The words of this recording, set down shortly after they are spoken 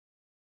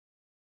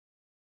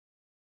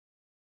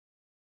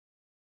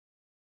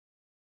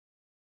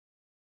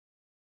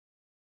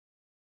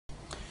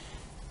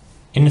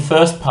In the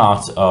first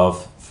part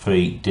of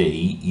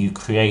 3D, you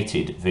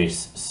created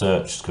this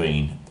search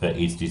screen that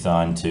is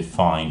designed to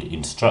find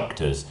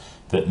instructors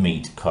that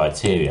meet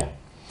criteria.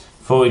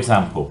 For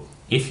example,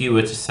 if you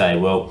were to say,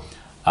 well,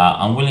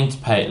 I'm willing to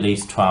pay at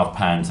least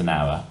 £12 an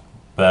hour,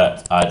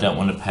 but I don't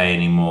want to pay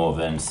any more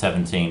than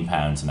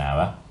 £17 an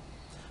hour.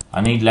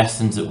 I need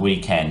lessons at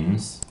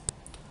weekends.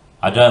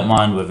 I don't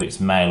mind whether it's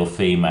male or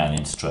female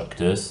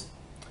instructors.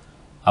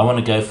 I want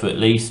to go for at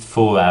least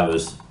 4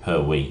 hours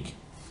per week.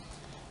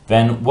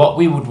 Then what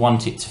we would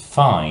want it to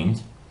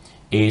find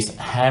is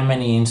how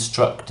many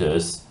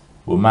instructors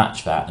will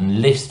match that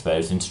and list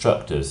those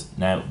instructors.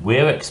 Now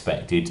we're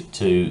expected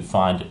to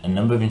find a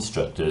number of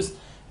instructors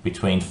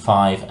between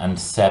 5 and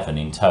 7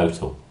 in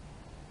total.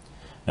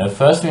 Now the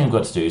first thing we've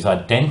got to do is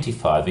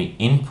identify the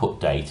input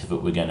data that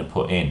we're going to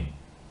put in.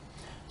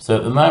 So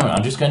at the moment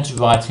I'm just going to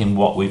write in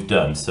what we've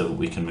done so that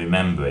we can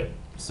remember it.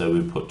 So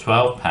we've put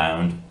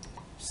 £12,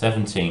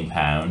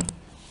 £17,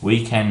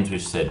 weekends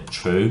we've said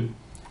true,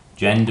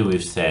 gender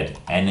we've said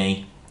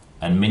any,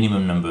 and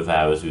minimum number of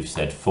hours we've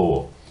said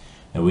 4.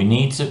 Now we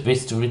need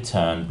this to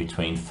return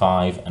between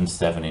 5 and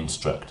 7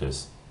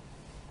 instructors.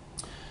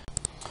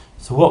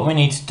 So what we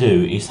need to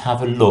do is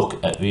have a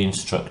look at the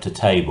instructor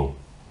table.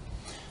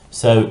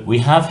 So we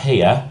have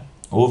here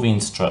all the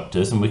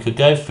instructors, and we could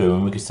go through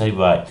and we could say,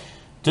 right,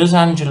 does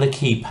Angela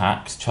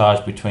Keypax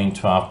charge between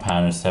 £12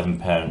 and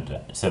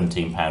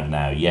 £17 an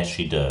hour? Yes,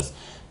 she does.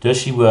 Does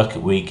she work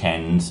at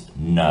weekends?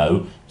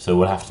 No. So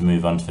we'll have to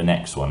move on to the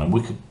next one. And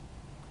we could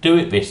do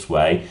it this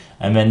way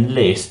and then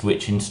list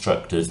which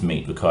instructors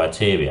meet the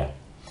criteria.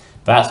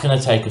 That's going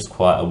to take us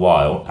quite a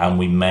while and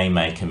we may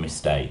make a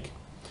mistake.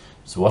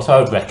 So what I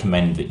would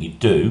recommend that you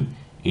do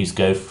is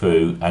go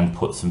through and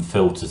put some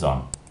filters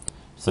on.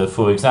 So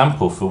for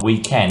example, for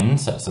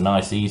weekends, that's a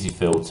nice easy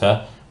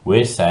filter.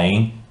 We're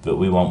saying that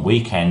we want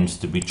weekends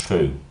to be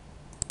true.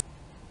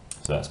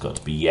 So that's got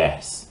to be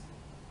yes.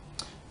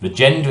 The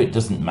gender, it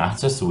doesn't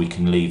matter, so we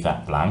can leave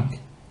that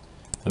blank.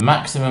 The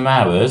maximum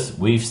hours,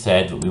 we've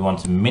said that we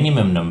want a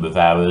minimum number of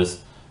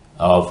hours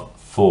of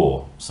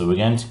 4. So we're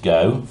going to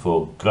go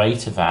for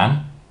greater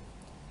than,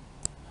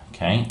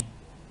 okay.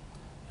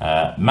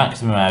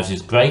 Maximum hours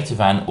is greater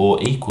than or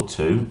equal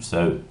to,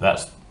 so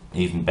that's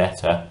even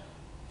better,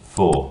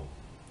 4.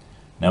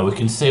 Now we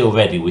can see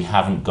already we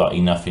haven't got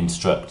enough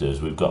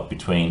instructors. We've got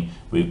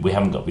we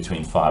haven't got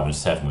between 5 and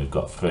 7, we've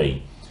got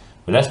 3.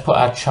 But let's put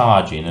our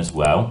charge in as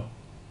well.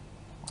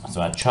 So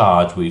our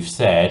charge, we've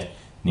said,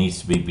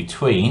 needs to be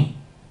between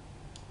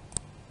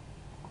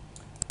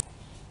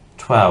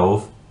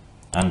 12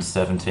 and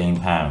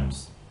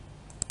 £17.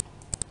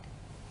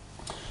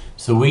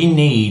 So we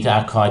need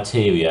our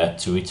criteria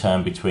to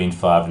return between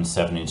 5 and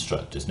 7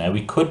 instructors. Now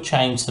we could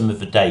change some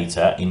of the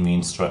data in the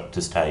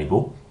instructors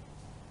table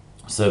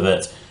so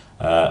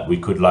that we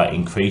could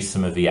increase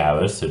some of the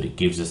hours so that it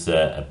gives us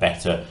a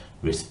better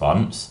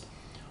response,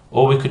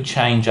 or we could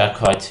change our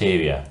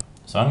criteria.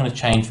 So I'm going to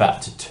change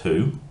that to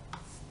 2,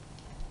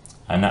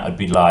 and that would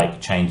be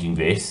like changing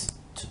this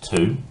to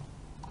 2.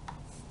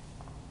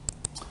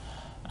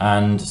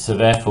 And so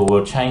therefore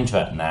we'll change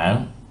that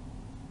now.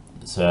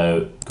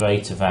 So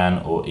greater than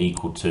or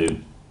equal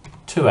to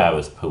 2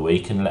 hours per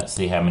week, and let's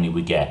see how many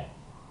we get.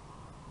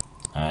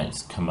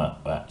 It's come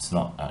up, that's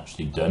not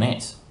actually done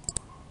it.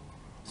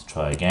 Let's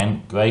try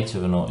again. Greater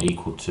than or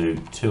equal to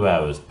 2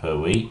 hours per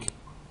week.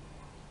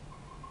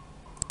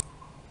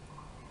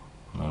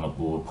 And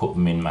we'll put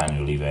them in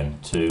manually then,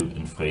 2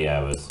 and 3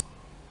 hours.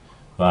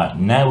 Right,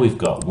 now we've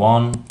got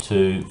 1,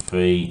 2,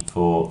 3,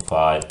 4,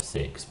 5,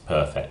 6.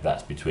 Perfect,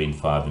 that's between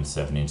 5 and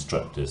 7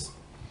 instructors.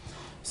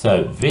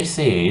 So this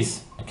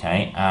is,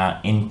 okay,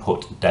 our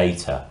input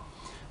data.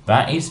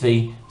 That is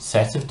the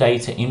set of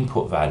data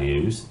input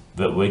values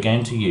that we're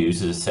going to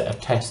use as a set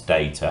of test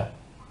data.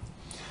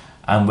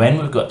 And when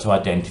we've got to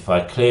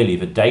identify clearly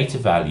the data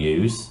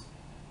values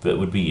that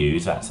would be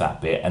used, that's that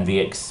bit, and the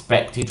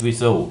expected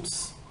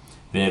results.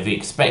 The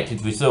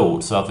expected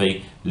results are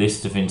the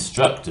list of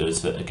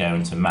instructors that are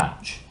going to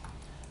match.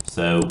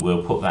 So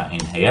we'll put that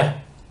in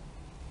here,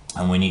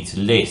 and we need to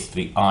list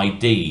the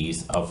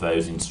IDs of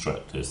those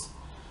instructors.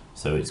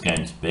 So it's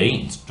going to be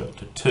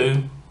instructor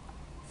 2,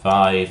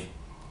 5,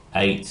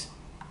 8,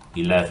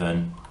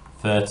 11,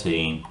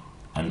 13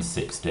 and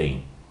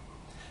 16.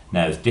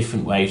 Now there's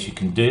different ways you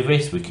can do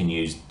this. We can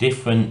use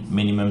different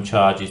minimum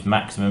charges,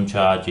 maximum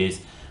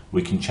charges.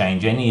 We can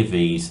change any of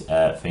these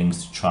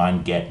things to try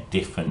and get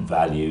different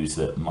values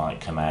that might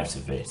come out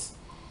of this.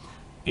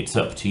 It's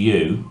up to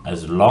you,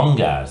 as long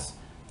as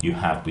you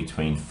have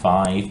between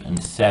 5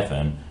 and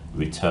 7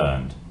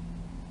 returned.